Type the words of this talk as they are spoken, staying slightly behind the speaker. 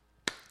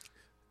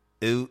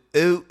Ooh,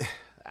 ooh.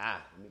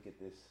 Let me get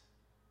this.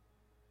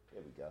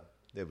 There we go.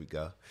 There we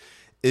go.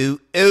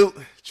 Ooh, ooh.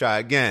 Try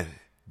again.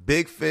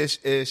 Big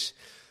fish-ish.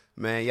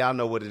 Man, y'all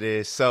know what it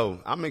is. So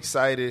I'm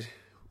excited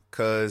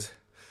because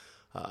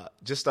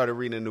just started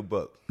reading a new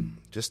book.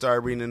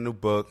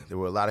 There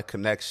were a lot of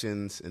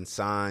connections and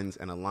signs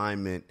and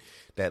alignment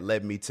that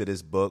led me to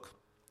this book,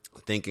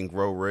 Think and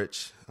Grow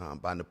Rich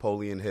by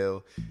Napoleon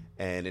Hill.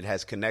 And it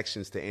has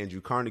connections to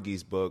Andrew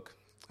Carnegie's book,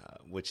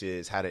 which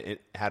is How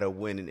to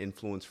Win and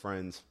Influence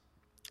Friends.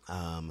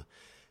 And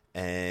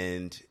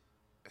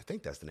I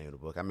think that's the name of the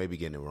book. I may be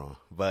getting it wrong.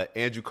 But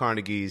Andrew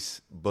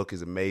Carnegie's book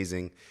is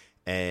amazing.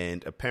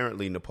 And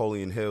apparently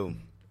Napoleon Hill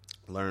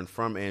learned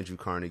from Andrew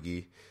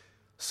Carnegie.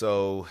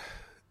 So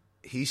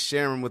he's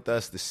sharing with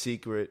us the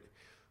secret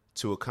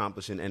to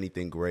accomplishing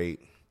anything great,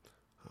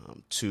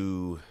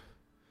 to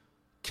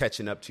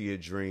catching up to your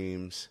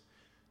dreams,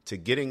 to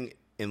getting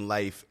in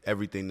life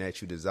everything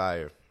that you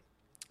desire.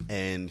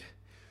 And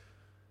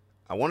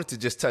I wanted to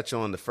just touch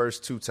on the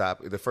first two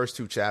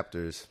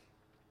chapters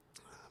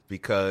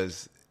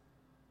because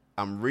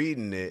I'm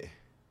reading it,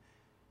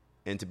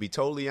 and to be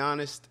totally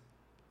honest,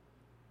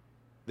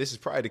 this is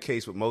probably the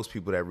case with most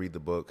people that read the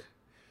book,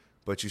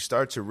 but you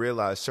start to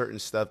realize certain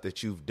stuff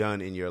that you've done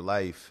in your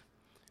life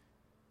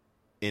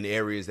in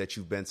areas that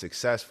you've been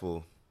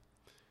successful.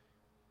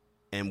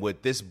 And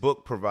what this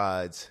book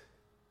provides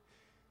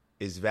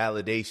is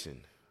validation.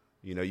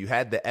 You know, you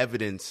had the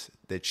evidence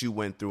that you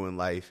went through in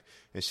life.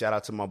 And shout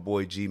out to my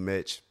boy G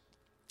Mitch.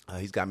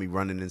 He's got me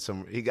running in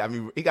some. He got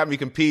me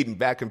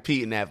competing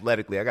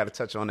athletically. I got to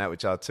touch on that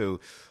with y'all too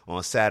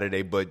on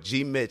Saturday. But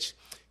G Mitch,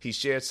 he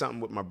shared something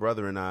with my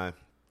brother and I,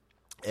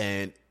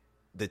 and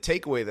the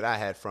takeaway that I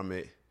had from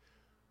it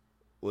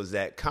was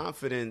that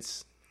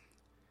confidence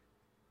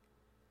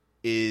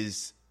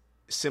is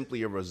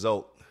simply a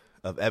result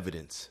of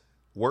evidence.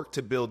 Work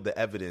to build the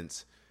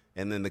evidence,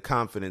 and then the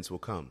confidence will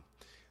come.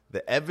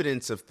 The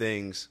evidence of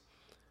things,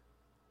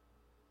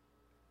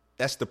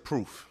 that's the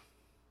proof.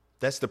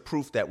 That's the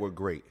proof that we're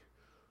great.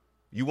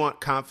 You want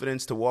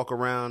confidence to walk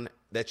around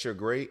that you're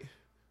great?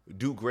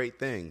 Do great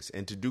things.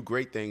 And to do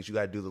great things, you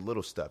got to do the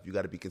little stuff. You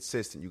got to be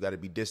consistent. You got to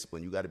be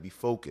disciplined. You got to be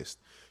focused.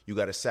 You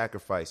got to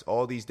sacrifice.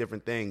 All these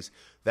different things,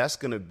 that's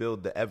going to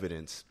build the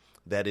evidence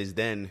that is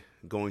then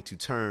going to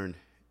turn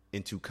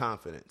into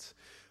confidence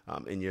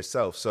in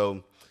yourself.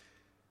 So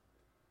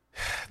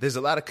there's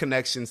a lot of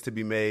connections to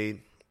be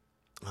made.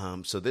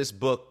 So this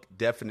book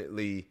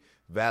definitely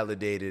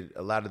validated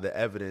a lot of the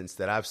evidence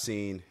that I've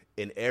seen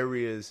in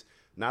areas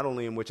not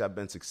only in which I've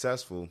been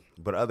successful,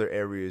 but other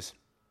areas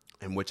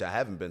in which I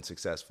haven't been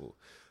successful,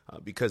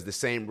 because the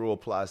same rule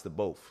applies to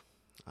both.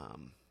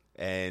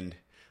 And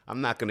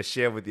I'm not going to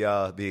share with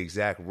y'all the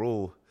exact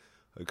rule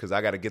because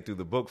I got to get through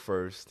the book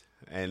first,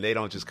 and they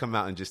don't just come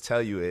out and just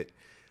tell you it.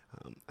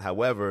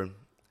 However,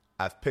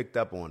 I've picked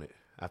up on it.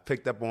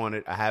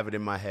 I have it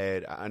in my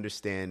head. I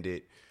understand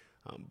it.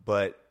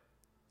 But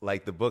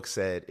like the book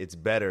said, it's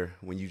better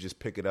when you just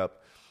pick it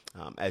up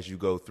as you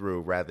go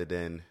through rather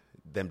than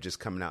them just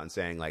coming out and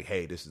saying like,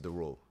 hey, this is the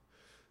rule.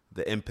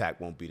 The impact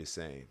won't be the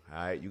same.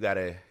 All right. You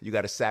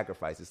gotta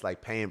sacrifice. It's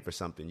like paying for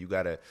something. You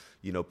gotta,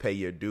 pay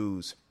your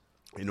dues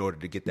in order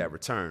to get that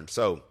return.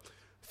 So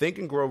Think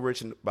and Grow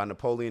Rich by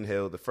Napoleon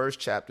Hill. The first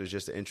chapter is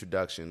just an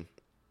introduction,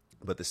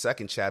 but the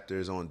second chapter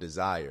is on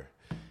desire.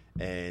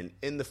 And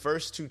in the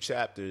first two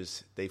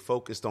chapters, they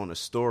focused on a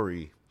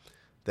story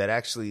that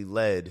actually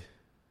led,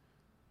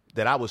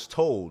 that I was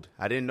told.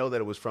 I didn't know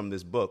that it was from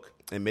this book.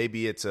 And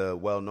maybe it's a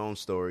well-known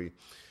story,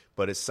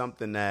 but it's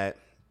something that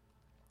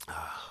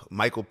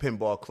Michael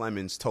Pinball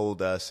Clemens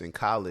told us in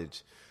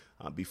college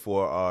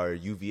before our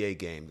UVA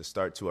game, the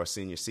start to our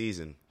senior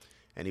season.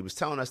 And he was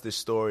telling us this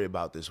story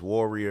about this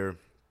warrior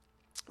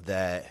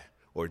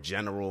or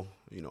general,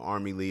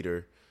 army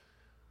leader,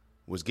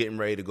 was getting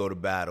ready to go to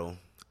battle.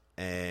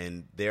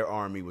 And their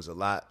army was a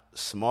lot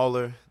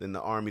smaller than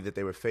the army that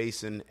they were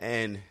facing,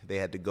 and they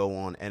had to go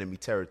on enemy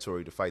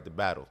territory to fight the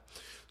battle.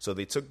 So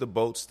they took the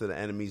boats to the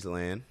enemy's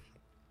land,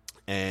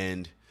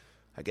 and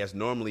I guess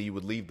normally you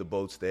would leave the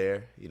boats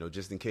there,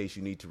 just in case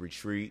you need to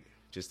retreat,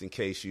 just in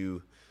case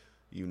you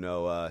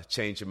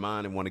change your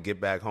mind and want to get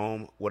back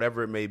home,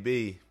 whatever it may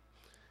be.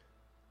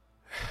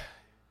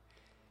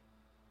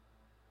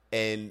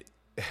 And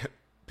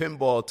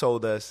Pinball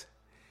told us,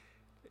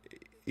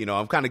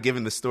 I'm kind of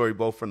giving the story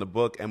both from the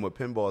book and what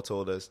Pinball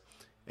told us.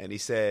 And he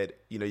said,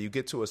 you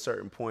get to a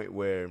certain point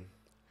where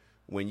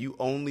when you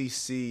only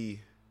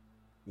see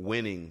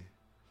winning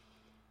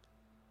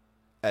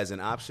as an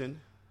option,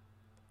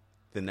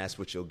 then that's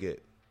what you'll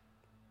get.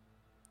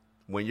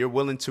 When you're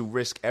willing to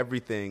risk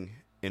everything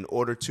in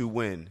order to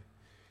win,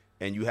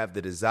 and you have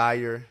the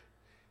desire,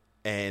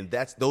 and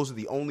those are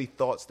the only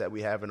thoughts that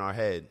we have in our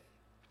head,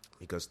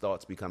 because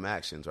thoughts become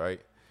actions,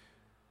 right?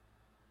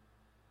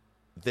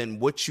 Then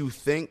what you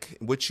think,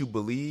 what you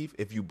believe,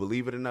 if you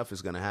believe it enough,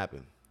 is going to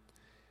happen.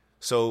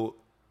 So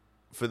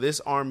for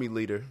this army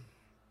leader,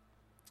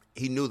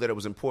 he knew that it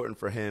was important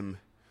for him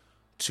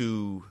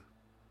to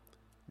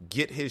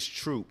get his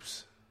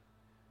troops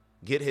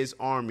get his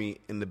army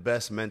in the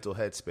best mental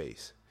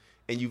headspace.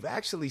 And you've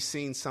actually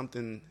seen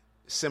something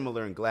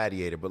similar in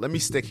Gladiator, but let me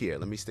stick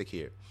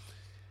here.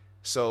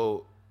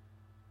 So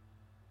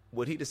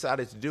what he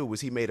decided to do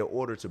was he made an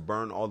order to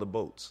burn all the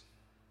boats.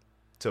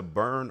 To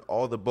burn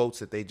all the boats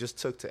that they just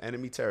took to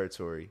enemy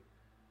territory,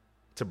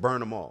 to burn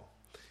them all.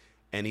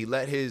 And he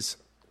let his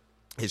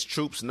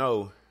troops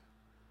know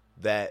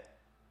that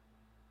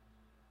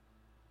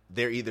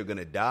they're either going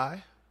to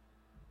die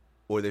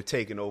or they're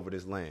taking over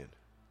this land.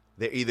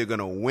 They're either going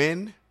to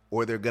win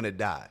or they're going to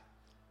die.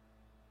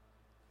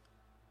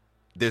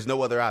 There's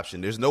no other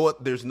option. There's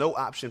no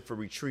option for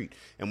retreat.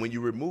 And when you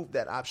remove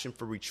that option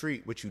for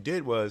retreat, what you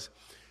did was,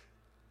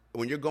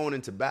 when you're going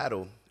into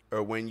battle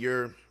or when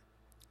you're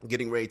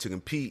getting ready to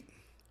compete,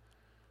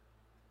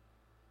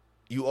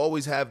 you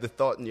always have the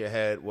thought in your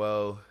head,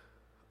 well,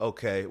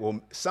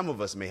 some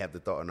of us may have the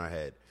thought in our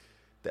head,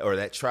 or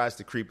that tries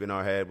to creep in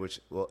our head,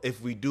 which, well,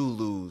 if we do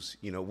lose,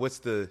 what's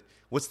the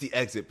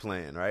exit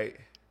plan, right?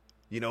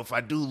 If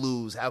I do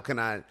lose, how can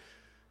I,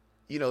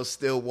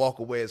 still walk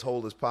away as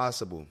whole as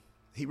possible?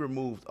 He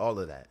removed all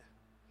of that.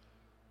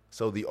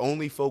 So the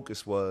only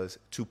focus was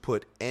to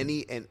put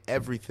any and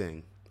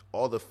everything,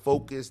 all the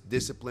focus,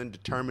 discipline,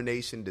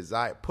 determination,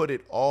 desire, put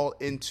it all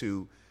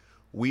into,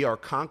 we are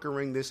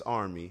conquering this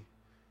army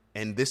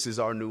and this is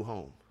our new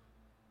home.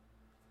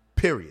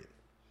 Period.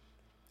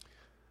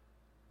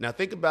 Now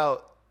think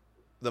about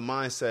the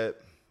mindset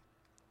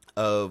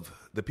of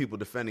the people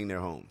defending their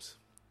homes.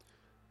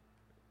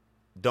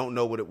 Don't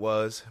know what it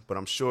was, but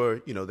I'm sure,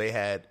 they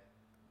had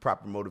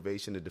proper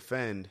motivation to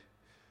defend.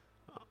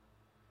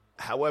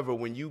 However,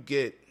 when you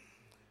get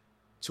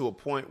to a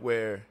point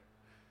where,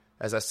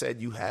 as I said,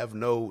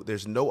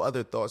 there's no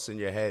other thoughts in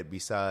your head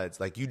besides,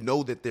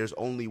 that there's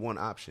only one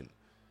option.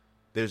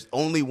 There's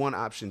only one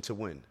option to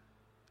win.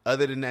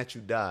 Other than that,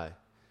 you die.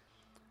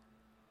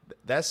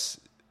 That's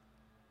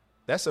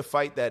a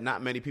fight that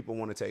not many people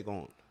want to take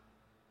on.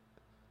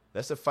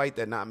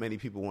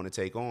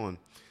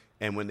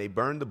 And when they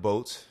burned the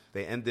boats,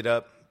 they ended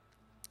up,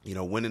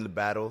 winning the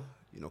battle,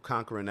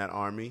 conquering that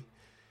army.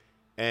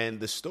 And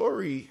the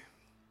story,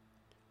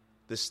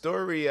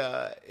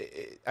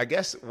 I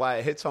guess why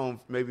it hits home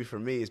maybe for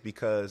me is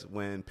because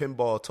when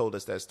Pinball told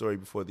us that story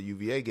before the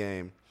UVA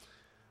game,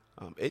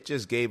 it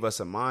just gave us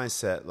a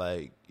mindset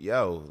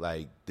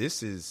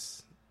this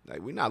is,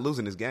 we're not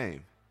losing this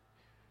game.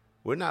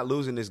 We're not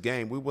losing this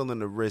game. We're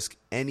willing to risk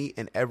any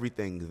and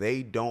everything.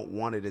 They don't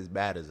want it as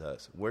bad as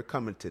us. We're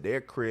coming to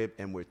their crib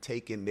and we're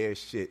taking their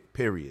shit,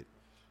 period.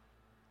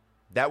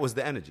 That was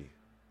the energy.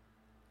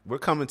 We're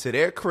coming to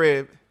their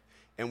crib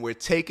and we're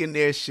taking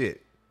their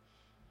shit.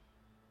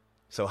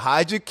 So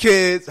hide your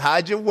kids,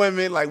 hide your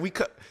women,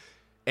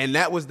 and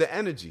that was the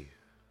energy.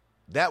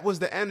 That was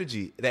the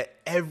energy that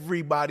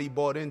everybody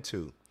bought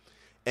into.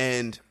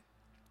 And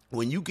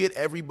when you get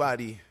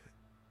everybody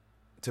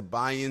to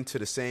buy into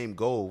the same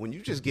goal, when you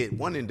just get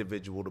one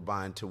individual to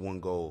buy into one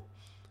goal,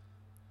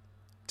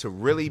 to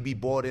really be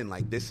bought in,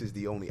 this is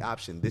the only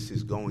option, this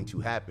is going to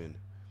happen,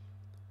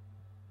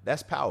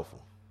 that's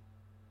powerful.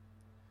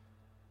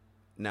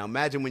 Now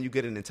imagine when you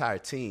get an entire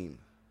team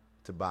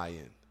to buy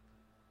in.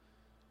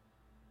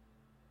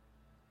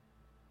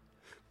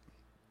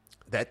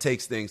 That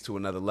takes things to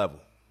another level.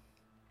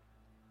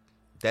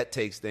 That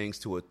takes things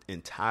to an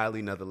entirely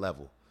another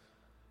level.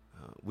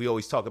 We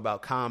always talk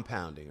about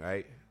compounding,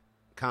 right?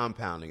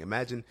 Compounding.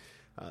 Imagine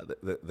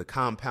the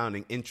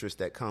compounding interest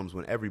that comes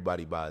when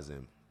everybody buys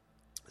in.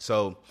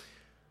 So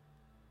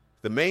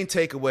the main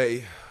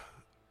takeaway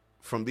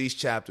from these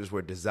chapters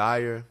were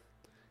desire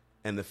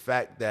and the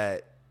fact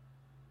that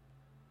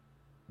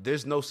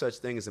there's no such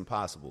thing as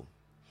impossible.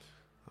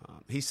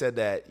 He said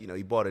that,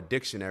 he bought a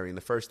dictionary and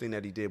the first thing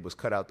that he did was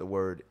cut out the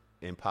word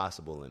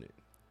impossible in it.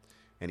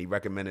 And he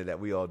recommended that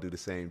we all do the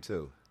same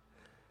too.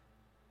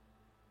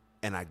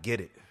 And I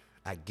get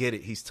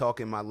it. He's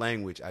talking my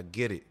language. I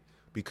get it.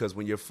 Because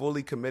when you're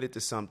fully committed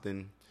to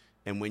something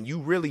and when you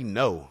really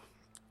know,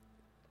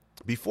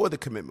 before the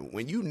commitment,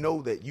 when you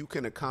know that you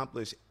can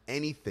accomplish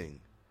anything,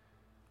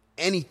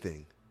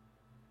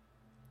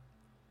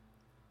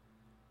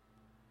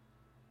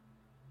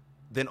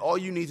 then all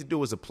you need to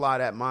do is apply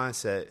that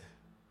mindset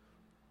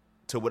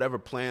to whatever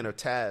plan or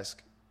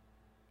task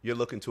you're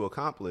looking to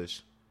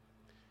accomplish.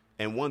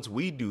 And once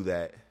we do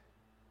that,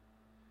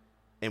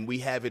 and we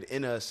have it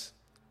in us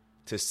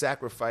to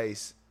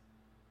sacrifice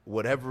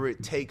whatever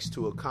it takes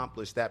to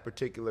accomplish that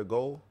particular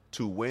goal,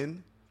 to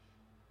win,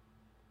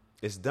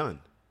 it's done.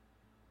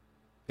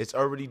 It's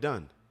already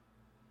done.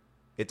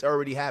 It's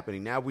already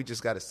happening. Now we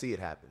just got to see it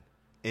happen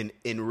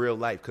in real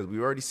life, because we've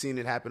already seen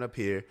it happen up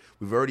here.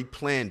 We've already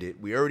planned it.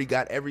 We already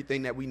got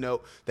everything that we know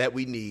that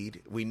we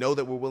need. We know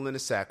that we're willing to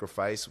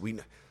sacrifice.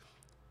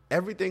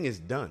 Everything is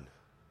done.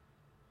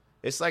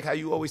 It's like how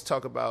you always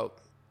talk about,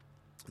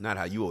 how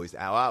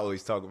I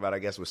always talk about, I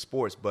guess, with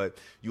sports, but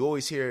you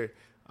always hear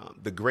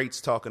the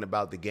greats talking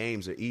about the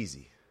games are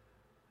easy.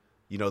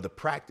 The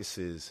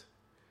practices,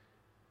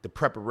 the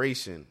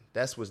preparation,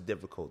 that's what's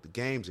difficult. The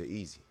games are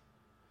easy.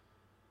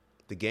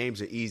 the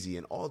games are easy,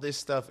 and all this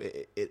stuff,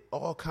 it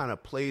all kind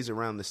of plays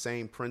around the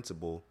same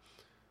principle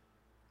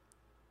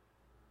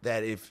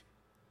that if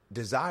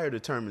desire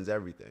determines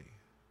everything.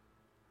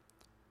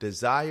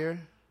 Desire,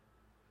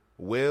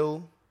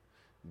 will,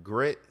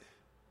 grit,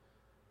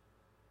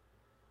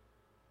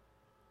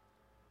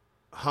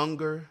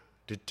 hunger,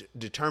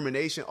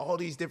 determination, all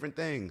these different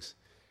things,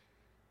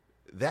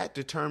 that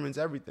determines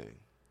everything.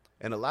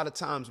 And a lot of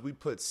times we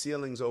put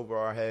ceilings over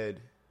our head,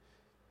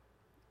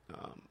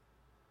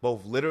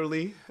 both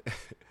literally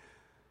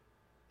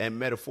and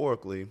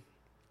metaphorically,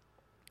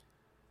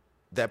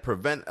 that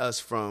prevent us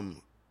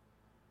from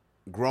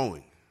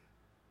growing.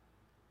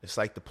 It's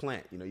like the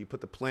plant. You know, you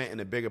put the plant in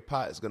a bigger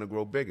pot, it's going to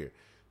grow bigger.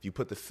 If you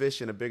put the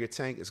fish in a bigger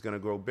tank, it's going to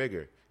grow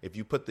bigger. If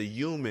you put the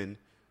human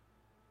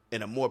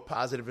in a more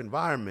positive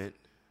environment,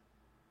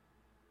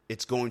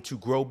 it's going to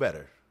grow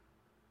better.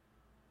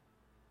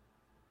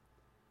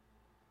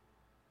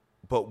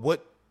 But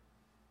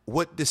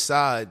what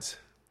decides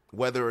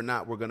whether or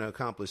not we're going to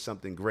accomplish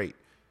something great,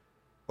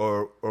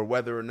 or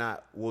whether or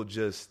not we'll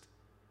just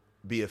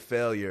be a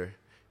failure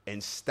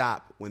and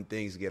stop when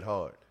things get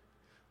hard?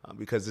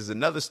 Because there's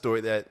another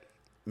story that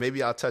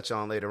maybe I'll touch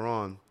on later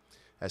on,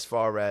 as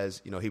far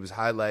as, he was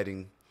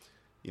highlighting,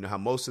 how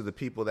most of the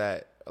people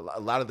a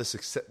lot of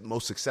the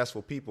most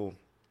successful people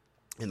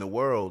in the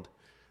world,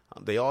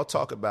 they all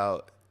talk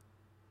about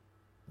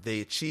they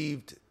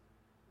achieved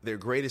their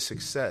greatest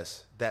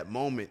success. That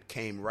moment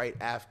came right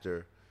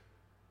after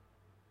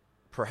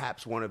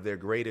perhaps one of their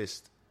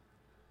greatest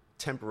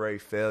temporary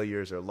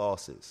failures or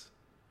losses.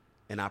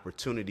 An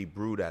opportunity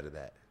brewed out of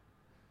that.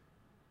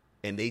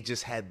 And they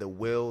just had the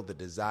will, the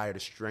desire,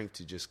 the strength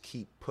to just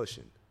keep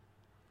pushing.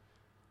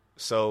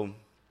 So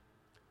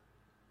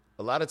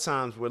a lot of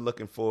times we're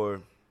looking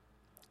for,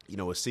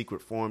 a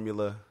secret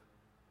formula,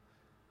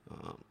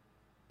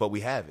 but we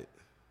have it.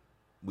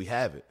 We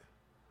have it.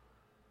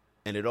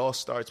 And it all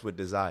starts with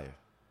desire.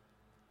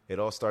 It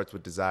all starts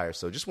with desire.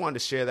 So just wanted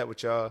to share that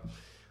with y'all.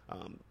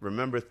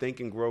 Remember Think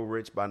and Grow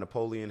Rich by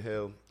Napoleon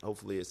Hill.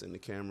 Hopefully it's in the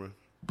camera.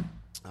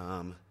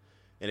 And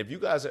if you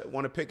guys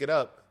want to pick it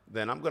up,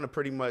 then I'm going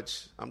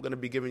to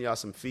be giving y'all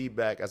some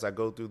feedback as I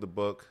go through the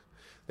book.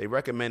 They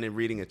recommended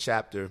reading a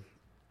chapter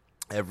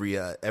every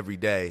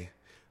day.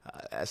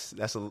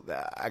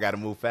 I got to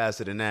move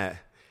faster than that.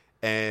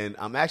 And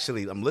I'm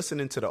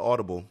listening to the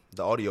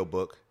audio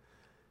book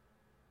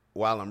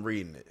while I'm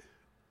reading it.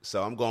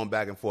 So I'm going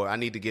back and forth. I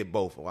need to get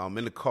both. While I'm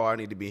in the car, I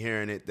need to be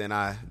hearing it. Then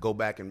I go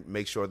back and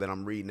make sure that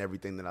I'm reading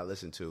everything that I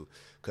listen to,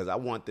 because I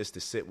want this to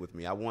sit with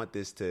me. I want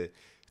this to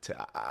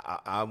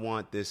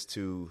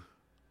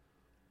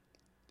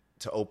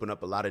open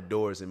up a lot of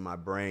doors in my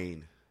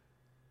brain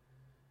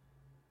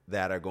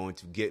that are going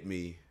to get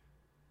me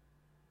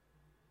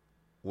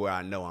where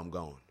I know I'm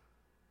going.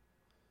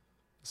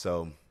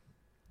 So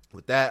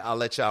with that, I'll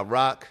let y'all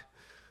rock.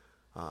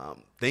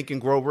 Think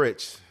and Grow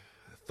Rich.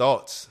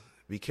 Thoughts.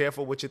 Be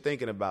careful what you're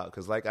thinking about,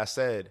 because like I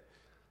said,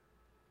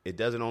 it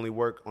doesn't only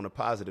work on the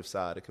positive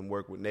side. It can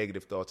work with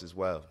negative thoughts as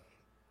well.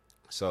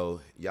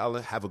 So y'all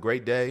have a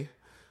great day.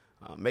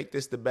 Make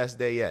this the best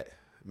day yet.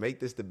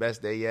 Make this the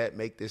best day yet.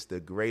 Make this the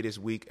greatest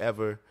week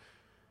ever.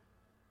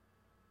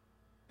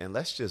 And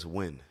let's just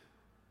win.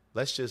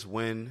 Let's just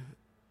win.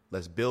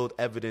 Let's build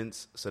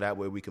evidence so that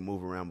way we can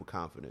move around with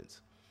confidence.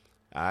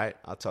 All right.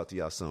 I'll talk to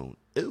y'all soon.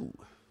 Ooh.